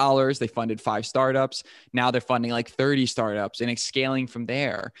 million. They funded 5 startups. Now they're funding like 30 startups, and it's scaling from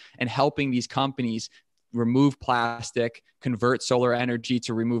there and helping these companies remove plastic, convert solar energy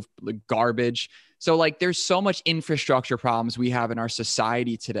to remove garbage. So like there's so much infrastructure problems we have in our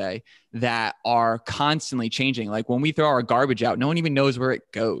society today that are constantly changing. Like when we throw our garbage out, no one even knows where it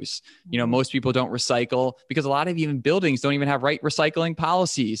goes. Most people don't recycle because a lot of even buildings don't even have right recycling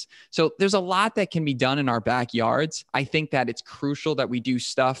policies. So there's a lot that can be done in our backyards. I think that it's crucial that we do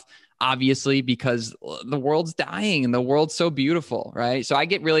stuff, obviously, because the world's dying and the world's so beautiful, right? So I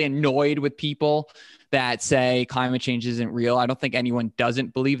get really annoyed with people that say climate change isn't real. I don't think anyone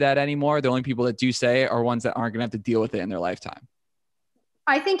doesn't believe that anymore. The only people that do say it are ones that aren't going to have to deal with it in their lifetime.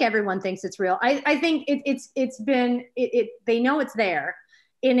 I think everyone thinks it's real. I think they know it's there.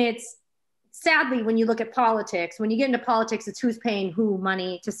 And it's sadly, when you look at politics, when you get into politics, it's who's paying who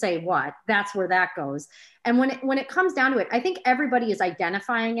money to say what. That's where that goes. And when it comes down to it, I think everybody is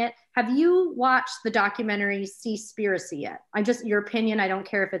identifying it. Have you watched the documentary Seaspiracy yet? Your opinion. I don't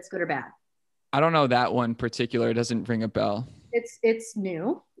care if it's good or bad. I don't know that one particular. It doesn't ring a bell. It's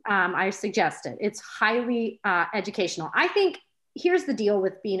new. I suggest it. It's highly educational. I think here's the deal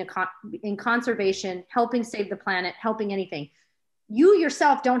with being in conservation, helping save the planet, helping anything. You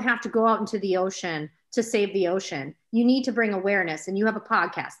yourself don't have to go out into the ocean to save the ocean. You need to bring awareness, and you have a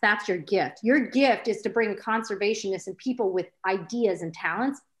podcast. That's your gift. Your gift is to bring conservationists and people with ideas and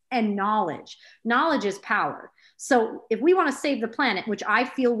talents and knowledge. Knowledge is power. So if we want to save the planet, which I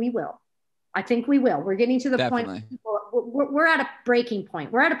feel we will, I think we will. We're getting to the point where we're at a breaking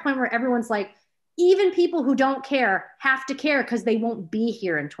point. We're at a point where everyone's like, even people who don't care have to care because they won't be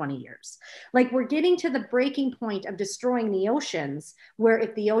here in 20 years. Like we're getting to the breaking point of destroying the oceans, where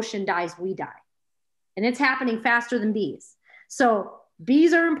if the ocean dies, we die. And it's happening faster than bees. So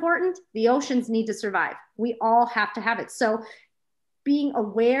bees are important. The oceans need to survive. We all have to have it. So being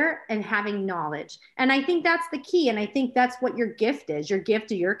aware and having knowledge. And I think that's the key. And I think that's what your gift is. Your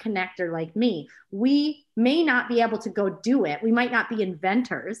gift, your connector like me. We may not be able to go do it. We might not be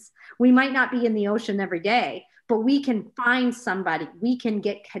inventors. We might not be in the ocean every day, but we can find somebody. We can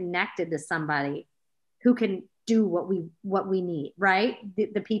get connected to somebody who can do what we need, right?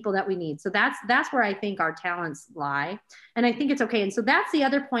 The people that we need. So that's where I think our talents lie. And I think it's okay. And so that's the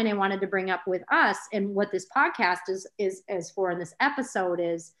other point I wanted to bring up with us, and what this podcast is for in this episode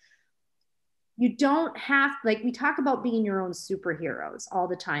is, you don't have, like we talk about being your own superheroes all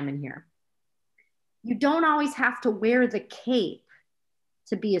the time in here. You don't always have to wear the cape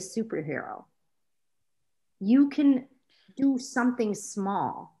to be a superhero. You can do something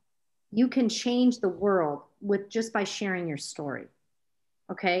small. You can change the world with just by sharing your story.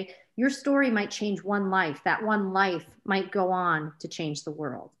 Okay. Your story might change one life. That one life might go on to change the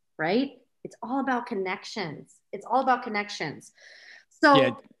world, right? It's all about connections. It's all about connections. So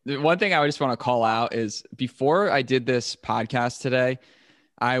yeah, the one thing I would just want to call out is, before I did this podcast today,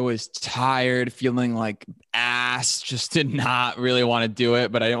 I was tired, feeling like ass, just did not really want to do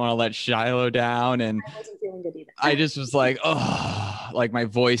it, but I didn't want to let Shiloh down. And I wasn't feeling good either. I just was like, oh, like my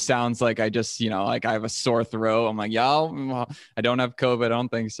voice sounds like I just, like I have a sore throat. I'm like, well, I don't have COVID. I don't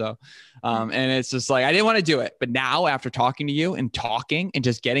think so. And it's just like, I didn't want to do it. But now, after talking to you and talking and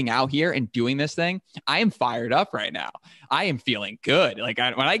just getting out here and doing this thing, I am fired up right now. I am feeling good. Like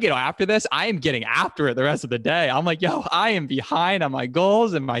when I get after this, I am getting after it the rest of the day. I'm like, yo, I am behind on my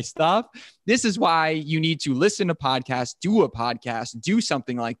goals and my stuff. This is why you need to listen to podcasts, do a podcast, do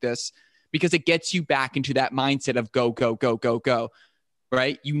something like this, because it gets you back into that mindset of go, go, go, go, go,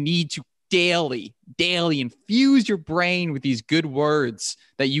 right? You need to daily infuse your brain with these good words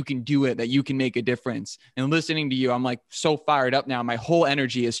that you can do it, that you can make a difference. And listening to you, I'm like so fired up now. My whole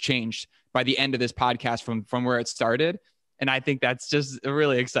energy has changed by the end of this podcast from where it started. And I think that's just a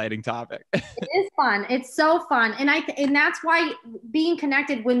really exciting topic. It is fun. It's so fun. And that's why being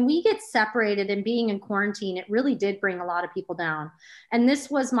connected, when we get separated and being in quarantine, it really did bring a lot of people down. And this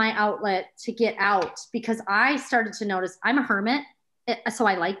was my outlet to get out, because I started to notice I'm a hermit. So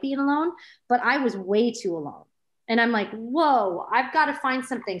I like being alone, but I was way too alone. And I'm like, whoa, I've got to find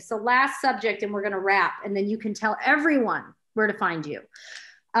something. So last subject, and we're going to wrap, and then you can tell everyone where to find you.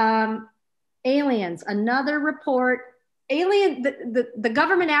 Aliens, another report. The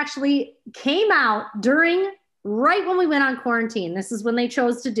government actually came out right when we went on quarantine. This is when they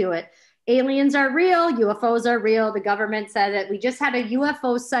chose to do it. Aliens are real. UFOs are real. The government said that we just had a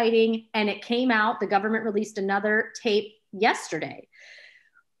UFO sighting, and it came out. The government released another tape yesterday.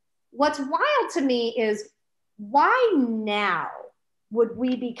 What's wild to me is, why now would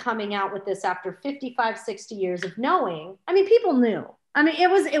we be coming out with this after 55, 60 years of knowing? I mean, people knew. I mean,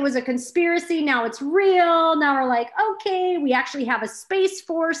 it was a conspiracy. Now it's real. Now we're like, okay, we actually have a space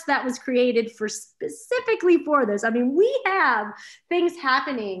force that was created specifically for this. I mean, we have things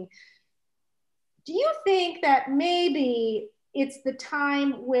happening. Do you think that maybe it's the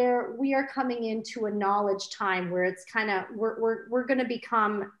time where we are coming into a knowledge time, where it's kind of, we're going to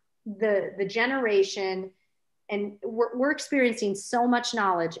become the generation, and we're experiencing so much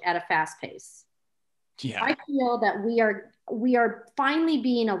knowledge at a fast pace? Yeah. I feel that we are finally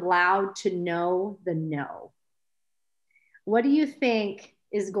being allowed to know the no. What do you think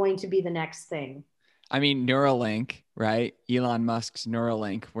is going to be the next thing? I mean, Neuralink, right? Elon Musk's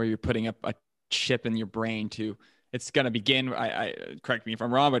Neuralink, where you're putting up a chip in your brain it's going to begin. I correct me if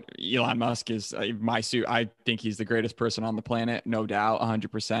I'm wrong, but Elon Musk is I think he's the greatest person on the planet, no doubt,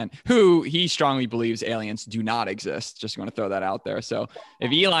 100%. Who he strongly believes aliens do not exist. Just want to throw that out there. So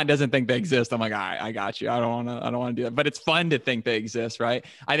if Elon doesn't think they exist, I'm like, all right, I got you. I don't want to do that. But it's fun to think they exist, right?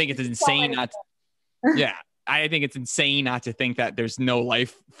 I think it's insane not to, yeah. I think it's insane not to think that there's no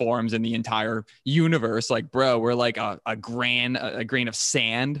life forms in the entire universe. Like, bro, we're like a grain of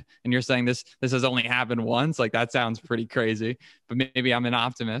sand, and you're saying this has only happened once. Like, that sounds pretty crazy. But maybe I'm an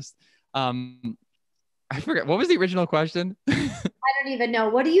optimist. I forget, what was the original question? I don't even know.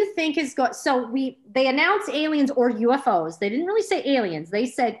 What do you think is going? So they announced aliens or UFOs. They didn't really say aliens. They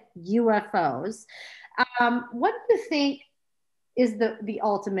said UFOs. What do you think is the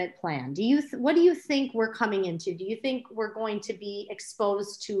ultimate plan? What do you think we're coming into? Do you think we're going to be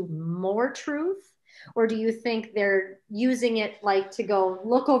exposed to more truth? Or do you think they're using it like to go,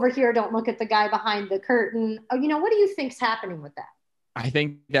 look over here, don't look at the guy behind the curtain? What do you think's happening with that? I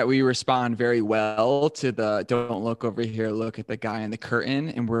think that we respond very well to the don't look over here, look at the guy in the curtain.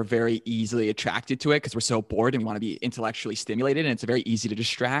 And we're very easily attracted to it because we're so bored and want to be intellectually stimulated. And it's very easy to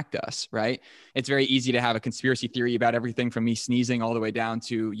distract us, right? It's very easy to have a conspiracy theory about everything from me sneezing all the way down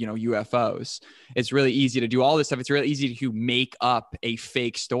to, UFOs. It's really easy to do all this stuff. It's really easy to make up a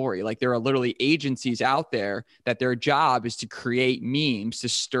fake story. Like there are literally agencies out there that their job is to create memes to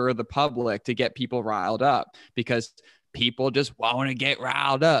stir the public, to get people riled up, because people just want to get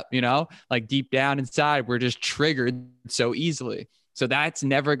riled up, like deep down inside, we're just triggered so easily. So that's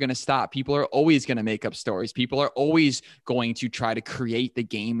never going to stop. People are always going to make up stories. People are always going to try to create the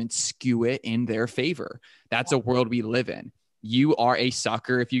game and skew it in their favor. That's a world we live in. You are a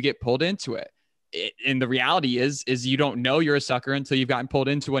sucker if you get pulled into it. And the reality is you don't know you're a sucker until you've gotten pulled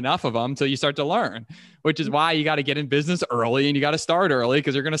into enough of them until you start to learn, which is why you got to get in business early and you got to start early,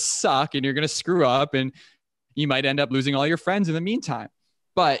 because you're going to suck and you're going to screw up and you might end up losing all your friends in the meantime.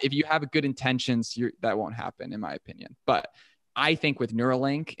 But if you have good intentions, that won't happen, in my opinion. But I think with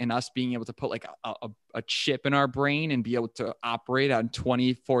Neuralink and us being able to put like a chip in our brain and be able to operate on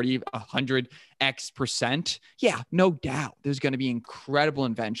 20, 40, 100x%, yeah, no doubt there's going to be incredible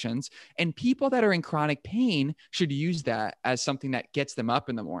inventions. And people that are in chronic pain should use that as something that gets them up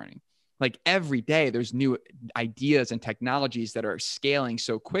in the morning. Like every day, there's new ideas and technologies that are scaling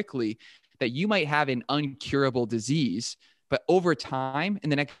so quickly that you might have an uncurable disease, but over time,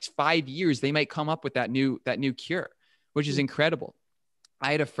 in the next 5 years, they might come up with that new cure, which is incredible.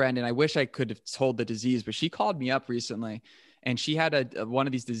 I had a friend, and I wish I could have told the disease, but she called me up recently, and she had one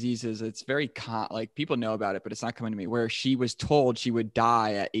of these diseases. It's very like people know about it, but it's not coming to me, where she was told she would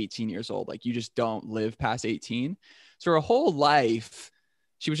die at 18 years old. Like you just don't live past 18. So her whole life,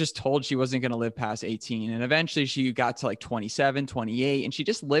 she was just told she wasn't going to live past 18. And eventually she got to like 27, 28. And she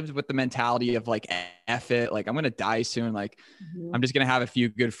just lived with the mentality of like, F it. Like, I'm going to die soon. Like, I'm just going to have a few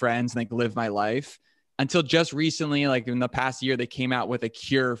good friends and like live my life, until just recently, like in the past year, they came out with a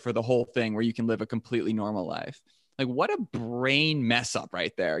cure for the whole thing where you can live a completely normal life. Like what a brain mess up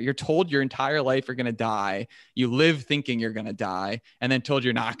right there. You're told your entire life you're going to die. You live thinking you're going to die and then told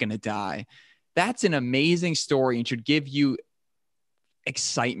you're not going to die. That's an amazing story and should give you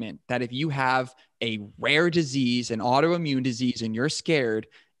excitement that if you have a rare disease, an autoimmune disease, and you're scared,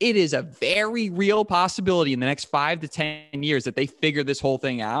 it is a very real possibility in the next 5 to 10 years that they figure this whole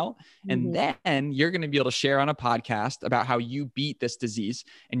thing out. And then you're going to be able to share on a podcast about how you beat this disease,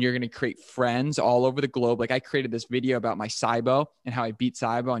 and you're going to create friends all over the globe. Like I created this video about my SIBO and how I beat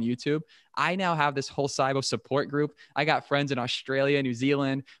SIBO on YouTube. I now have this whole SIBO support group. I got friends in Australia, New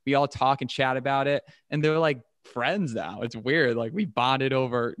Zealand. We all talk and chat about it. And they're like friends now. It's weird. Like we bonded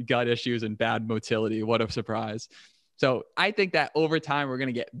over gut issues and bad motility. What a surprise. So I think that over time, we're going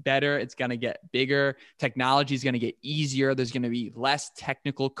to get better. It's going to get bigger. Technology is going to get easier. There's going to be less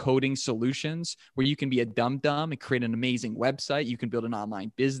technical coding solutions where you can be a dum-dum and create an amazing website. You can build an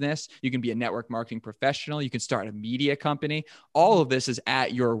online business. You can be a network marketing professional. You can start a media company. All of this is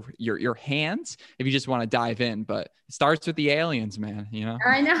at your hands if you just want to dive in. But it starts with the aliens, man.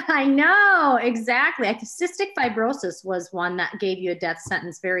 I know. Exactly. Cystic fibrosis was one that gave you a death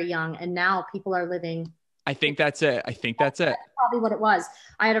sentence very young. And now people are living. I think that's it. That's probably what it was.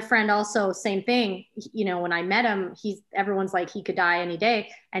 I had a friend also, same thing. When I met him, everyone's like, he could die any day.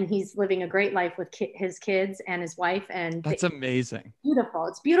 And he's living a great life with his kids and his wife. And that's amazing. Beautiful.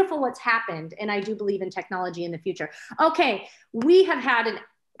 It's beautiful what's happened. And I do believe in technology in the future. Okay. We have had an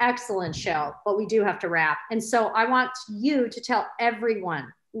excellent show, but we do have to wrap. And so I want you to tell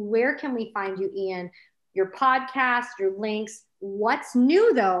everyone, where can we find you, Ian? Your podcast, your links. What's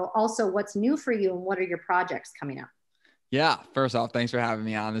new though? Also, what's new for you and what are your projects coming up? Yeah. First off, thanks for having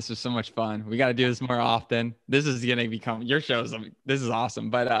me on. This was so much fun. We got to do this more often. This is going to become your shows. This is awesome.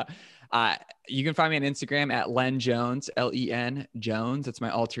 But you can find me on Instagram at Len Jones, Len Jones. It's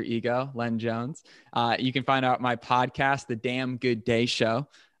my alter ego, Len Jones. You can find out my podcast, The Damn Good Day Show,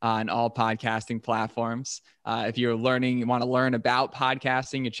 on all podcasting platforms. If you want to learn about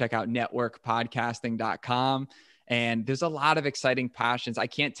podcasting, you check out networkpodcasting.com. And there's a lot of exciting passions. I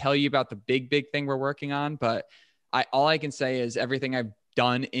can't tell you about the big thing we're working on, but all I can say is everything I've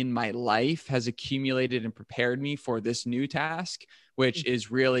done in my life has accumulated and prepared me for this new task, which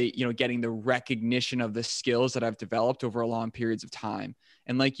is really, getting the recognition of the skills that I've developed over long periods of time.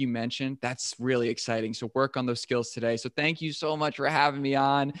 And like you mentioned, that's really exciting. So work on those skills today. So thank you so much for having me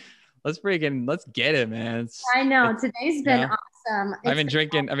on. Let's get it, man. I know today's been awesome. I've been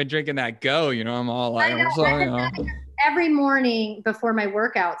drinking that go, I'm all like, every morning before my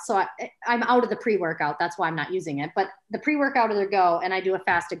workout. So I'm out of the pre-workout. That's why I'm not using it. But the pre-workout is a go, and I do a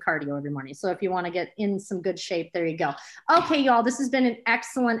fasted cardio every morning. So if you want to get in some good shape, there you go. Okay, y'all, this has been an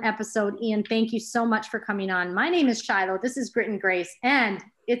excellent episode. Ian, thank you so much for coming on. My name is Shiloh. This is Grit and Grace, and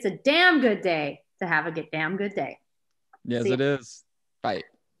it's a damn good day to have a damn good day. Yes, it is. Bye.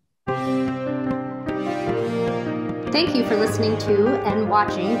 Thank you for listening to and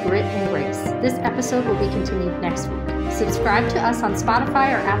watching Grit and Grace. This episode will be continued next week. Subscribe to us on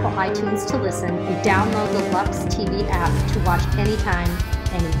Spotify or Apple iTunes to listen, and download the Lux TV app to watch anytime,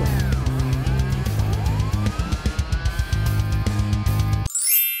 anywhere.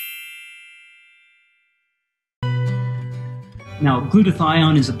 Now,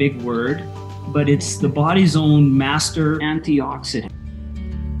 glutathione is a big word, but it's the body's own master antioxidant.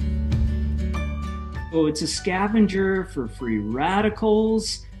 So it's a scavenger for free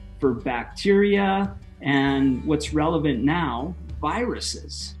radicals, for bacteria, and what's relevant now,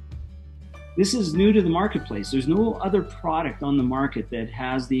 viruses. This is new to the marketplace. There's no other product on the market that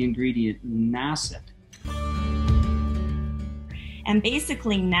has the ingredient NACET. And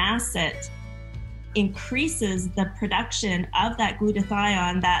basically NACET increases the production of that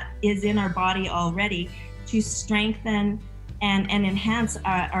glutathione that is in our body already to strengthen and enhance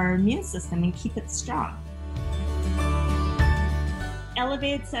our immune system and keep it strong.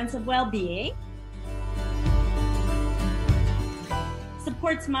 Elevated sense of well-being.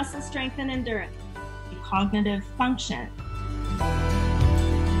 Supports muscle strength and endurance. Cognitive function.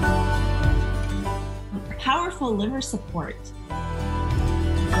 Powerful liver support.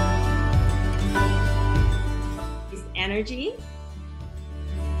 Energy.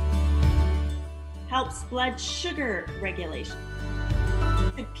 Helps blood sugar regulation.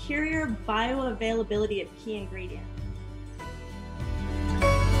 Superior bioavailability of key ingredients.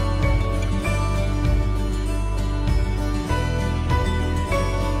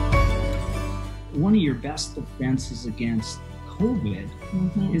 One of your best defenses against COVID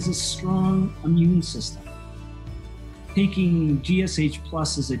is a strong immune system. Taking GSH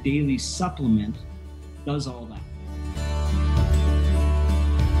Plus as a daily supplement does all that.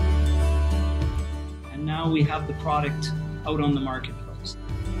 And now we have the product out on the marketplace.